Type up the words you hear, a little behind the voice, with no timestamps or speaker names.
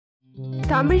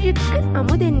தமிழுக்கு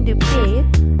அமுதென்று பேர்,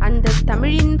 அந்த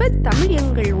தமிழின்ப தமிழ்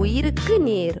எங்கள் உயிருக்கு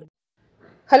நேர்.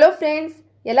 ஹலோ ஃப்ரெண்ட்ஸ்,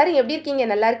 எல்லாரும் எப்படி இருக்கீங்க?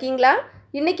 நல்லா இருக்கீங்களா?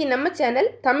 இன்னைக்கு நம்ம சேனல்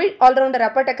தமிழ் ஆல்ரவுண்டர்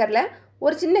அப்பட்டக்கரில்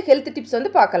ஒரு சின்ன ஹெல்த் டிப்ஸ்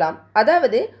வந்து பார்க்கலாம்.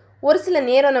 அதாவது ஒரு சில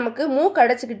நேரம் நமக்கு மூக்கு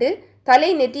அடைச்சிக்கிட்டு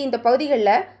தலை நெற்றி இந்த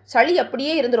பகுதிகளில் சளி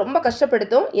அப்படியே இருந்து ரொம்ப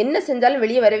கஷ்டப்படுத்தும். என்ன செஞ்சாலும்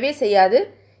வெளியே வரவே செய்யாது.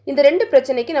 இந்த ரெண்டு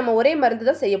பிரச்சனைக்கு நம்ம ஒரே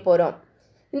மருந்து தான் செய்ய போகிறோம்.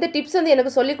 இந்த டிப்ஸ் வந்து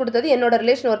எனக்கு சொல்லி கொடுத்தது என்னோட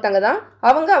ரிலேஷன் ஒருத்தங்க தான்.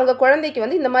 அவங்க குழந்தைக்கு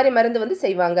வந்து இந்த மாதிரி மருந்து வந்து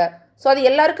செய்வாங்க. ஸோ அது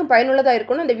எல்லாருக்கும் பயனுள்ளதாக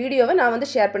இருக்கணும். இந்த வீடியோவை நான் வந்து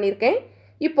ஷேர் பண்ணியிருக்கேன்.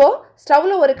 இப்போது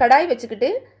ஸ்டவ்வில் ஒரு கடாய் வச்சுக்கிட்டு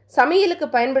சமையலுக்கு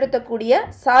பயன்படுத்தக்கூடிய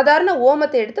சாதாரண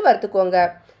ஓமத்தை எடுத்து வறுத்துக்கோங்க.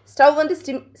 ஸ்டவ் வந்து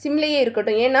சிம்லேயே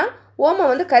இருக்கட்டும். ஏன்னா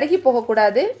ஓமம் வந்து கருகி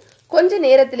போகக்கூடாது. கொஞ்ச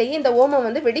நேரத்திலேயே இந்த ஓமம்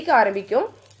வந்து வெடிக்க ஆரம்பிக்கும்.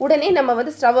 உடனே நம்ம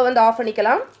வந்து ஸ்டவ்வை வந்து ஆஃப்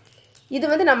பண்ணிக்கலாம். இது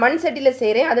வந்து நான் மண் சட்டியில்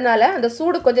செய்கிறேன். அதனால் அந்த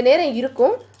சூடு கொஞ்சம் நேரம்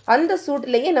இருக்கும். அந்த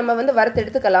சூட்டிலேயே நம்ம வந்து வறுத்து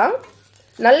எடுத்துக்கலாம்.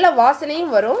 நல்ல வாசனையும்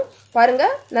வரும்.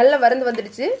 பாருங்கள், நல்ல வறுந்து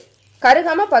வந்துடுச்சு.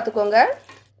 கருகாமல் பார்த்துக்கோங்க.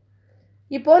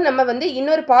 இப்போது நம்ம வந்து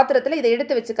இன்னொரு பாத்திரத்தில் இதை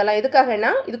எடுத்து வச்சுக்கலாம்.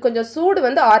 எதுக்காகனா இது கொஞ்சம் சூடு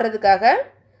வந்து ஆறுறதுக்காக.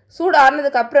 சூடு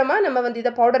ஆறுனதுக்கு அப்புறமா நம்ம வந்து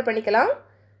இதை பவுடர் பண்ணிக்கலாம்.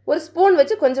 ஒரு ஸ்பூன்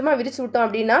வச்சு கொஞ்சமாக விரிச்சு விட்டோம்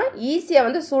அப்படின்னா ஈஸியாக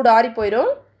வந்து சூடு ஆறி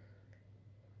போயிடும்.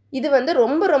 இது வந்து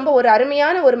ரொம்ப ஒரு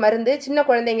அருமையான ஒரு மருந்து. சின்ன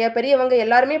குழந்தைங்க, பெரியவங்க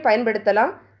எல்லாருமே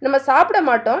பயன்படுத்தலாம். நம்ம சாப்பிட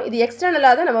மாட்டோம். இது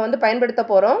எக்ஸ்டர்னலாக தான் நம்ம வந்து பயன்படுத்த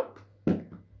போகிறோம்.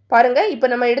 பாருங்கள், இப்போ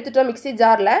நம்ம எடுத்துட்டோம் மிக்ஸி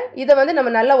ஜாரில். இதை வந்து நம்ம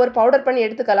நல்லா ஒரு பவுடர் பண்ணி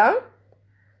எடுத்துக்கலாம்.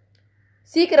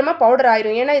 சீக்கிரமாக பவுடர்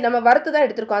ஆயிரும். ஏன்னா நம்ம வறுத்து தான்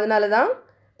எடுத்துருக்கோம். அதனால தான்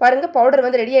பாருங்கள், பவுடர்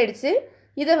வந்து ரெடி ஆகிடுச்சு.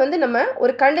 இதை வந்து நம்ம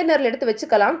ஒரு கண்டெய்னரில் எடுத்து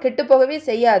வச்சுக்கலாம். கெட்டு போகவே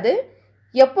செய்யாது.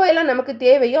 எப்போ எல்லாம் நமக்கு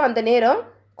தேவையோ அந்த நேரம்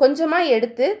கொஞ்சமாக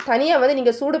எடுத்து தனியாக வந்து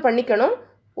நீங்கள் சூடு பண்ணிக்கணும்.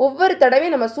 ஒவ்வொரு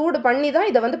தடவையும் நம்ம சூடு பண்ணி தான்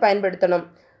இதை வந்து பயன்படுத்தணும்.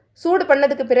 சூடு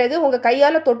பண்ணதுக்கு பிறகு உங்கள்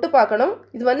கையால் தொட்டு பார்க்கணும்.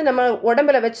 இது வந்து நம்ம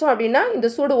உடம்புல வச்சோம் அப்படின்னா இந்த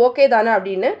சூடு ஓகே தானே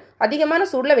அப்படின்னு. அதிகமான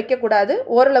சூடில் வைக்கக்கூடாது.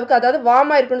 ஓரளவுக்கு, அதாவது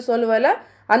வாமாக இருக்குன்னு சொல்லுவோம்ல,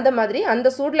 அந்த மாதிரி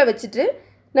அந்த சூடில் வச்சுட்டு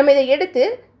நம்ம இதை எடுத்து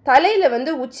தலையில்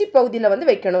வந்து உச்சி பகுதியில் வந்து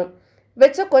வைக்கணும்.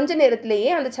 வச்ச கொஞ்ச நேரத்திலேயே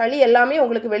அந்த சளி எல்லாமே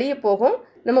உங்களுக்கு வெளியே போகும்.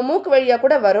 நம்ம மூக்கு வழியாக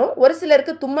கூட வரும். ஒரு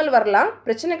சிலருக்கு தும்மல் வரலாம்.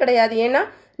 பிரச்சனை கிடையாது. ஏன்னா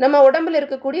நம்ம உடம்புல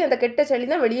இருக்கக்கூடிய அந்த கெட்ட சளி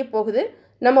தான் வெளியே போகுது.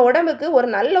 நம்ம உடம்புக்கு ஒரு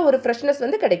நல்ல ஒரு ஃப்ரெஷ்னஸ்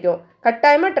வந்து கிடைக்கும்.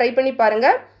 கட்டாயமாக ட்ரை பண்ணி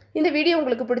பாருங்கள். இந்த வீடியோ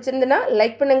உங்களுக்கு பிடிச்சிருந்துன்னா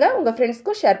லைக் பண்ணுங்கள், உங்கள்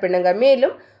ஃப்ரெண்ட்ஸ்க்கும் ஷேர் பண்ணுங்கள்.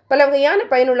 மேலும் பல வகையான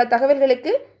பயனுள்ள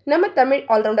தகவல்களுக்கு நம்ம தமிழ்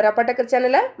ஆல்ரவுண்டர் அப்பட்டக்கர்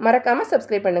சேனலை மறக்காமல்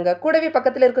சப்ஸ்கிரைப் பண்ணுங்கள். கூடவே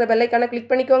பக்கத்தில் இருக்கிற பெல் ஐகானை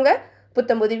கிளிக் பண்ணிக்கோங்க.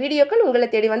 புத்தம்புது வீடியோக்கள் உங்களை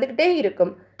தேடி வந்துக்கிட்டே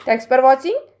இருக்கும். தேங்க்ஸ் ஃபார்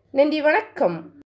வாட்சிங். நன்றி, வணக்கம்.